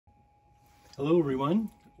Hello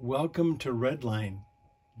everyone, welcome to Redline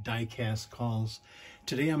diecast calls.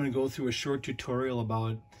 Today I'm going to go through a short tutorial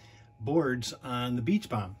about boards on the Beach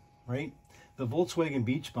Bomb, right? The Volkswagen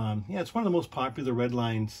Beach Bomb, yeah, it's one of the most popular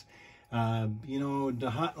Redlines. The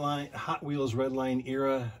Hot Wheels Redline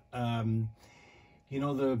era,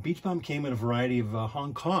 the Beach Bomb came in a variety of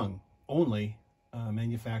Hong Kong only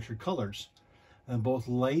manufactured colors, both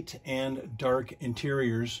light and dark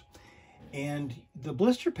interiors. And the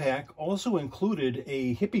blister pack also included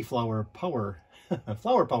a hippie flower power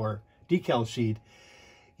decal sheet.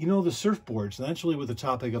 The surfboards, and that's really what the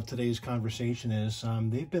topic of today's conversation is.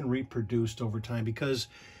 They've been reproduced over time because,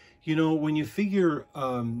 when you figure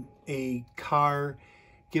a car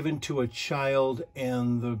given to a child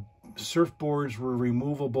and the surfboards were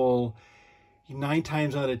removable, 9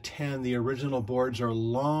 times out of 10, the original boards are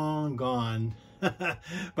long gone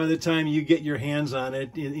by the time you get your hands on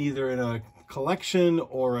it, either in a collection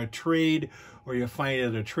or a trade, or you find it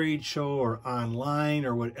at a trade show or online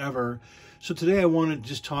or whatever. So today I want to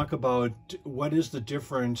just talk about what is the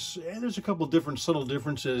difference. And there's a couple different subtle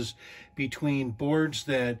differences between boards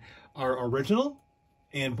that are original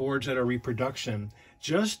and boards that are reproduction.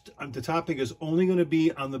 The topic is only going to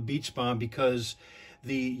be on the Beach Bomb because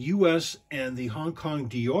the US and the Hong Kong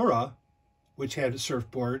Diora, which had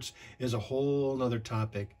surfboards, is a whole nother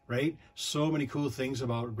topic, right? So many cool things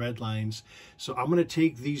about Redlines. So I'm going to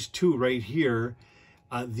take these two right here.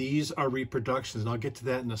 These are reproductions, and I'll get to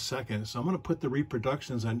that in a second. So I'm going to put the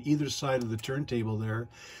reproductions on either side of the turntable there.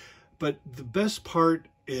 But the best part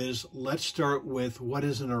is, let's start with what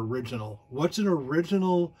is an original. What's an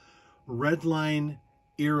original Redline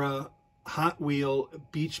era Hot Wheel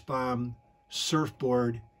Beach Bomb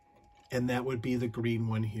surfboard? And that would be the green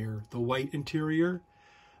one here. The white interior,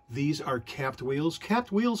 these are capped wheels.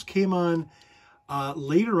 Capped wheels came on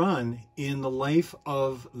later on in the life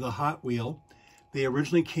of the Hot Wheel. They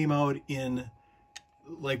originally came out in,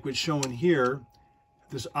 like what's shown here,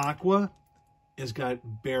 this Aqua has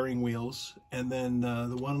got bearing wheels, and then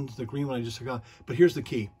the green one I just took out. But here's the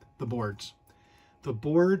key, the boards. The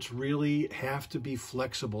boards really have to be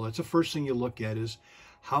flexible. That's the first thing you look at, is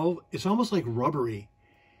how it's almost like rubbery.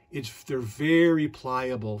 They're very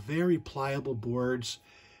pliable boards.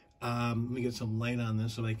 Let me get some light on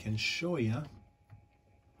this so I can show you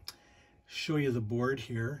the board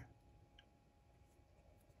here.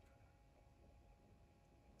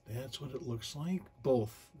 That's what it looks like.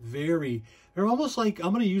 Both they're almost like,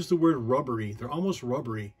 I'm going to use the word rubbery. They're almost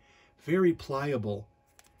rubbery, very pliable.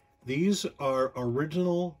 These are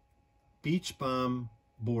original Beach Bomb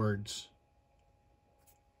boards.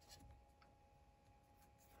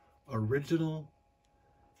 Original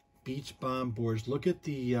Beach Bomb boards. Look at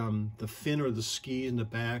the fin or the ski in the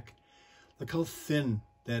back. Look how thin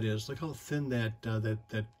that is. Look how thin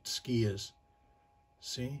that ski is.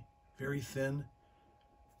 See? Very thin.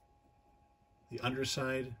 The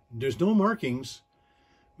underside. There's no markings.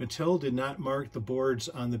 Mattel did not mark the boards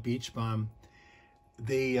on the Beach Bomb.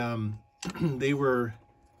 They they were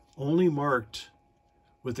only marked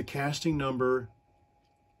with the casting number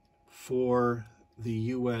for the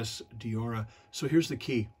US Diora. So here's the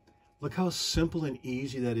key. Look how simple and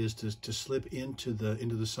easy that is to slip into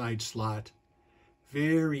the side slot.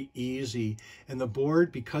 Very easy. And the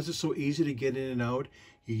board, because it's so easy to get in and out,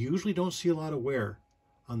 you usually don't see a lot of wear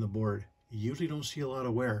on the board. You usually don't see a lot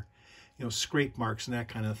of wear. Scrape marks and that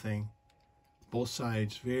kind of thing. Both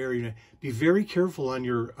sides. Be very careful on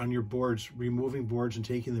your boards, removing boards and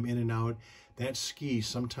taking them in and out. That ski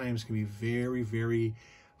sometimes can be very, very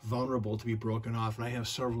vulnerable to be broken off, and I have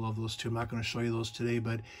several of those too. I'm not going to show you those today,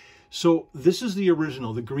 but so this is the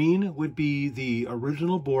original. The green would be the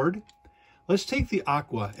original board. Let's take the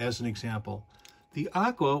Aqua as an example. The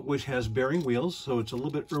Aqua, which has bearing wheels, so it's a little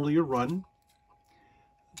bit earlier run.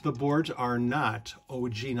 The boards are not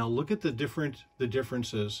OG. Now look at the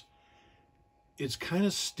differences. It's kind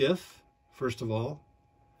of stiff, first of all,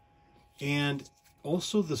 and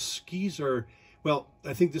also the skis are, well,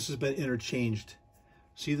 I think this has been interchanged.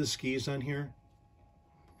 See the skis on here?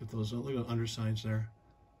 Look at the undersides there.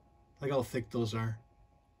 Look how thick those are,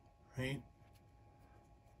 right?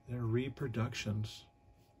 They're reproductions,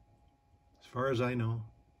 as far as I know.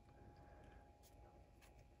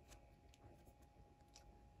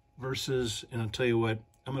 Versus, and I'll tell you what,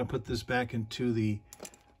 I'm going to put this back into the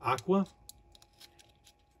Aqua.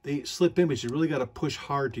 They slip in, but you really got to push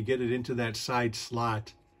hard to get it into that side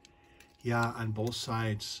slot. Yeah, on both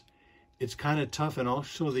sides. It's kind of tough, and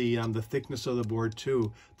also the thickness of the board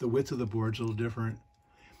too. The width of the board's a little different.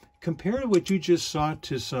 Compare what you just saw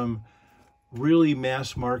to some really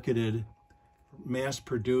mass-marketed,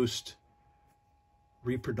 mass-produced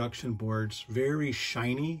reproduction boards. Very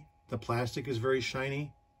shiny. The plastic is very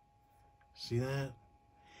shiny. See that?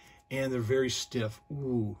 And they're very stiff.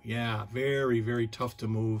 Ooh, yeah, very, very tough to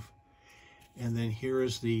move. And then here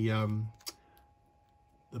is the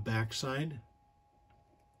back side.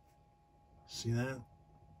 See that? A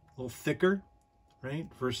little thicker, right?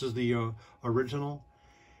 Versus the original.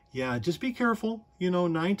 Yeah, just be careful. You know,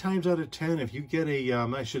 9 times out of 10, if you get a,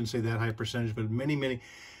 I shouldn't say that high percentage, but many,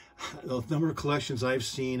 the number of collections I've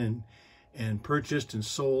seen and purchased and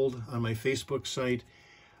sold on my Facebook site,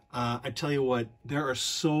 I tell you what, there are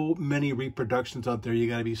so many reproductions out there. You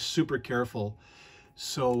got to be super careful.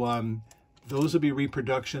 So those would be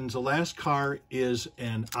reproductions. The last car is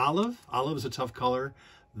an olive. Olive is a tough color.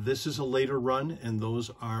 This is a later run, and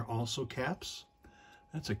those are also caps.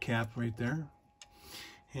 That's a cap right there.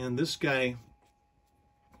 And this guy,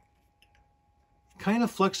 kind of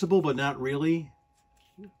flexible, but not really.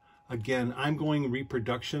 Again, I'm going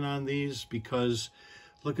reproduction on these because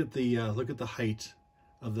look at the height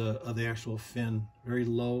of the actual fin, very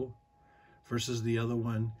low versus the other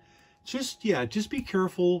one. Just be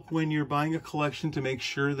careful when you're buying a collection to make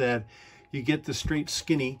sure that you get the straight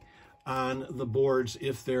skinny on the boards,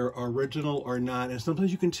 if they're original or not. And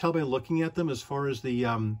sometimes you can tell by looking at them as far as the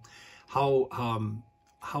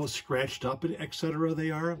how scratched up and etc.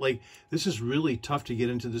 they are. Like, this is really tough to get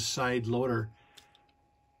into the side loader.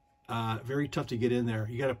 Very tough to get in there.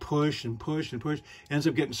 You got to push and push and push. It ends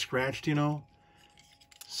up getting scratched, you know.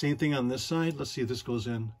 Same thing on this side. Let's see if this goes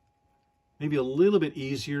in. Maybe a little bit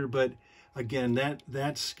easier, but again,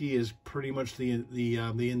 that ski is pretty much the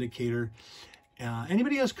indicator.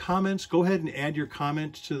 Anybody has comments? Go ahead and add your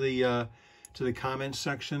comment to the comment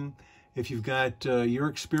section. If you've got your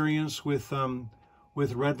experience with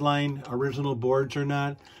Redline original boards or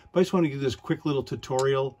not. But I just want to give this quick little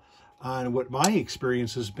tutorial on what my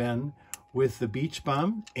experience has been with the Beach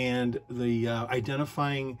Bomb and the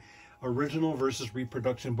identifying original versus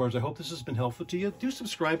reproduction boards. I hope this has been helpful to you. Do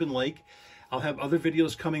subscribe and like. I'll have other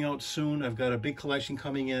videos coming out soon. I've got a big collection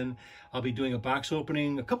coming in. I'll be doing a box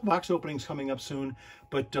opening, a couple box openings coming up soon.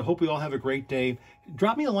 But hope we all have a great day.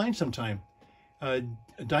 Drop me a line sometime.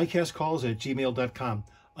 diecastcalls@gmail.com.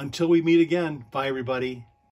 Until we meet again, bye everybody.